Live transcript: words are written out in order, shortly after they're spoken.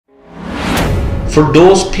for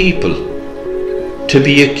those people to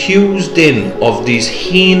be accused then of these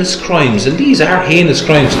heinous crimes, and these are heinous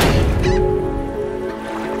crimes.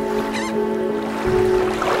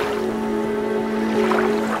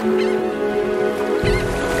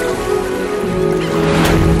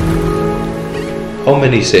 How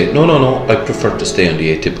many say, no, I prefer to stay on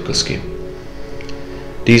the atypical scheme?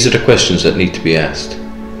 These are the questions that need to be asked.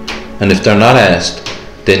 And if they're not asked,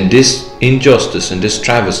 then this injustice and this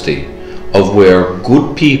travesty of where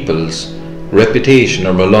good people's reputation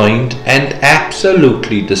are maligned and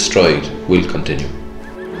absolutely destroyed will continue.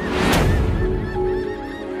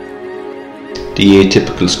 The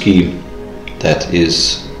atypical scheme that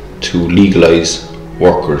is to legalise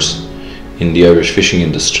workers in the Irish fishing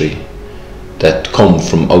industry that come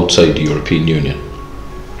from outside the European Union.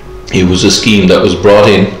 It was a scheme that was brought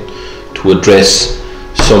in to address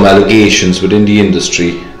some allegations within the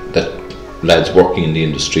industry that lads working in the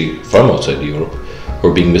industry from outside Europe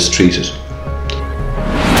were being mistreated.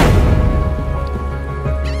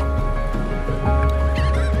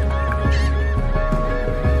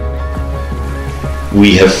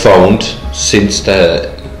 We have found since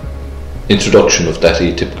the introduction of that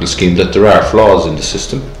atypical scheme that there are flaws in the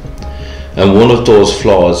system. And one of those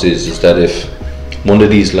flaws is that if one of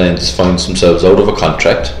these lads finds themselves out of a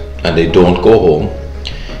contract and they don't go home,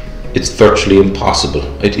 it's virtually impossible.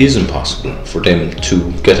 It is impossible for them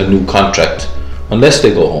to get a new contract unless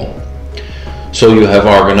they go home. So you have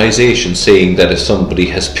organisations saying that if somebody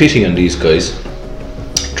has pity on these guys,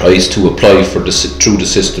 tries to apply for through the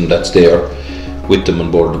system that's there with them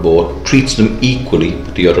on board the boat, treats them equally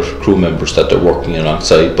with the other crew members that they're working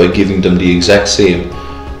alongside by giving them the exact same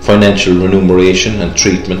financial remuneration and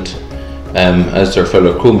treatment as their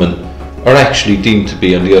fellow crewmen, are actually deemed to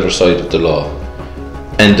be on the other side of the law.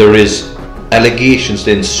 And there is allegations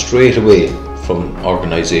then straight away from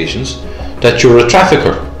organisations that you're a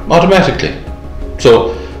trafficker automatically.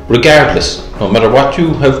 So regardless, no matter what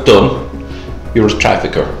you have done, you're a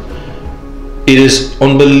trafficker. It is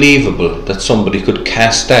unbelievable that somebody could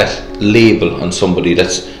cast that label on somebody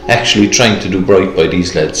that's actually trying to do right by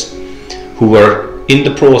these lads who are in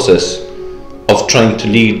the process of trying to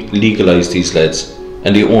legalise these lads,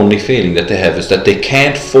 and the only feeling that they have is that they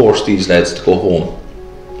can't force these lads to go home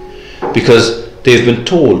because they've been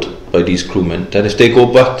told by these crewmen that if they go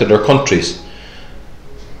back to their countries,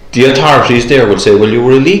 the authorities there will say, well, you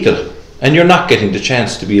were illegal and you're not getting the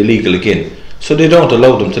chance to be illegal again, so they don't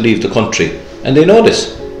allow them to leave the country, and they know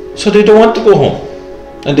this, so they don't want to go home,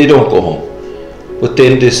 and they don't go home. But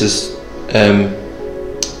then this is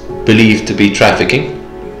believed to be trafficking,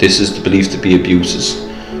 this is believed to be abuses,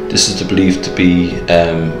 this is believed to be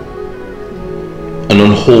an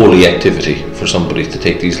unholy activity for somebody to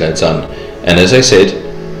take these lads on, and as I said,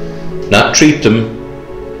 not treat them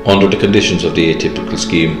under the conditions of the atypical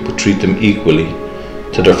scheme, but treat them equally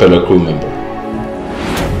to their fellow crew member.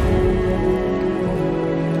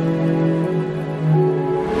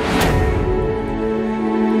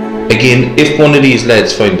 Again, if one of these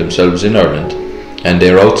lads find themselves in Ireland and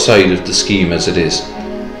they're outside of the scheme as it is,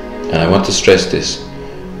 and I want to stress this,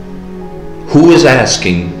 who is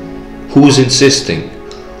asking, who is insisting,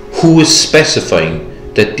 who is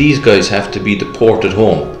specifying that these guys have to be deported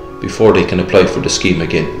home before they can apply for the scheme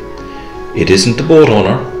again? It isn't the boat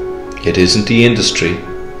owner, it isn't the industry.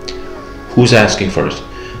 Who's asking for it?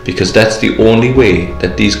 Because that's the only way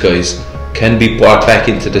that these guys can be brought back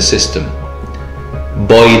into the system,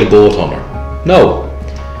 by the boat owner. Now,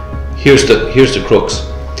 here's the crux.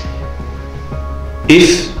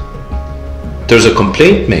 If there's a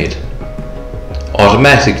complaint made,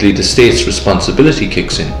 automatically the state's responsibility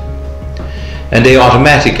kicks in, and they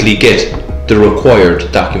automatically get the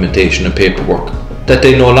required documentation and paperwork that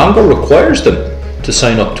they no longer requires them to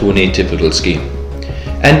sign up to an atypical scheme,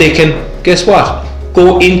 and they can, guess what,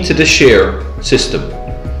 go into the share system.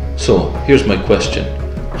 So here's my question: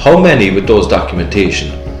 how many with those documentation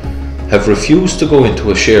have refused to go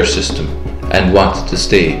into a share system and wanted to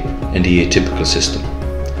stay in the atypical system?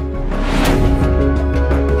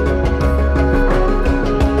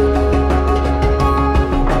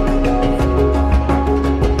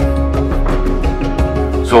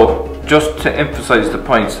 So just to emphasize the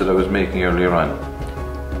points that I was making earlier on,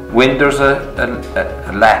 when there's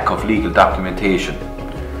a lack of legal documentation,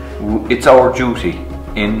 it's our duty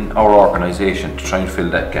in our organisation to try and fill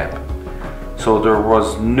that gap. So there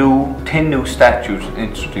was 10 new statutes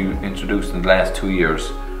introduced in the last 2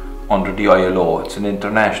 years under the ILO. It's an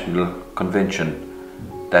international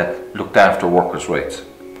convention that looked after workers' rights.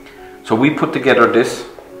 So we put together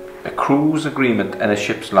a cruise agreement and a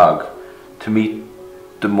ship's log to meet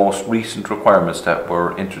the most recent requirements that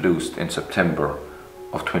were introduced in September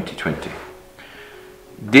of 2020.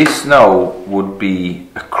 This now would be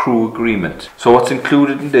a crew agreement. So what's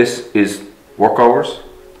included in this is work hours,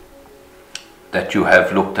 that you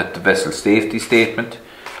have looked at the vessel safety statement,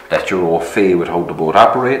 that you're au fait with how the boat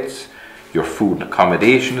operates, your food and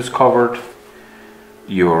accommodation is covered,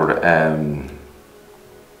 your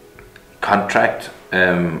contract,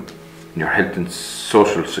 your health and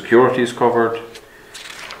social security is covered,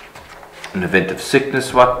 in event of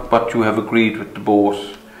sickness what you have agreed with the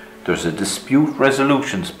boat. There's a dispute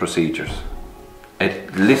resolutions procedures.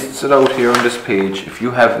 It lists it out here on this page. If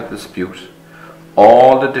you have a dispute,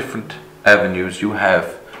 all the different avenues you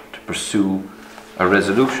have to pursue a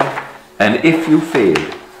resolution, and if you fail,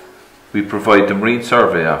 we provide the Marine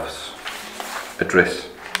Survey Office address.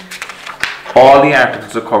 All the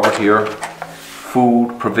articles are covered here: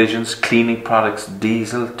 food, provisions, cleaning products,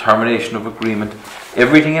 diesel, termination of agreement,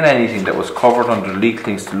 everything and anything that was covered under legal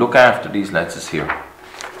things to look after these lads is here.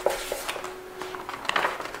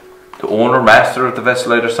 The owner, master of the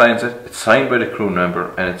vessel either signs it, it's signed by the crew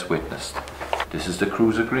member, and it's witnessed. This is the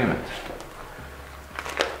crew's agreement.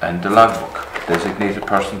 And the logbook, designated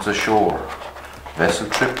persons ashore, vessel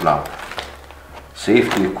trip log,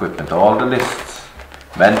 safety equipment, all the lists,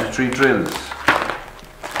 mandatory drills,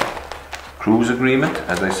 cruise agreement,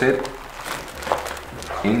 as I said,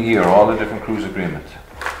 in here all the different cruise agreements,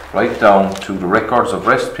 right down to the records of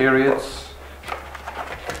rest periods,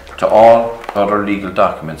 to all other legal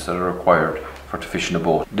documents that are required for to fish in a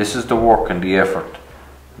boat. This is the work and the effort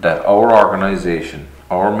that our organisation,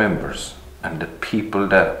 our members, and the people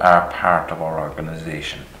that are part of our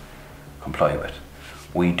organisation comply with.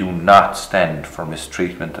 We do not stand for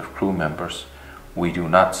mistreatment of crew members. We do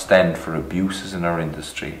not stand for abuses in our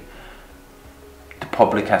industry. The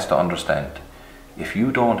public has to understand, if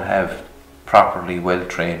you don't have properly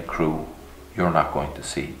well-trained crew, you're not going to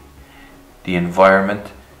see. The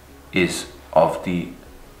environment is of the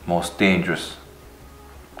most dangerous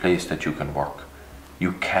place that you can work.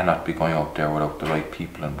 You cannot be going out there without the right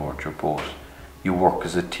people on board your boat. You work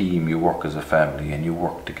as a team, you work as a family, and you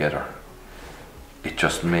work together. It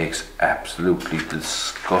just makes absolutely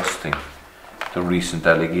disgusting the recent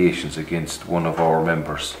allegations against one of our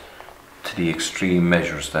members, to the extreme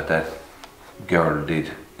measures that that girl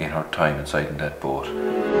did in her time inside in that boat.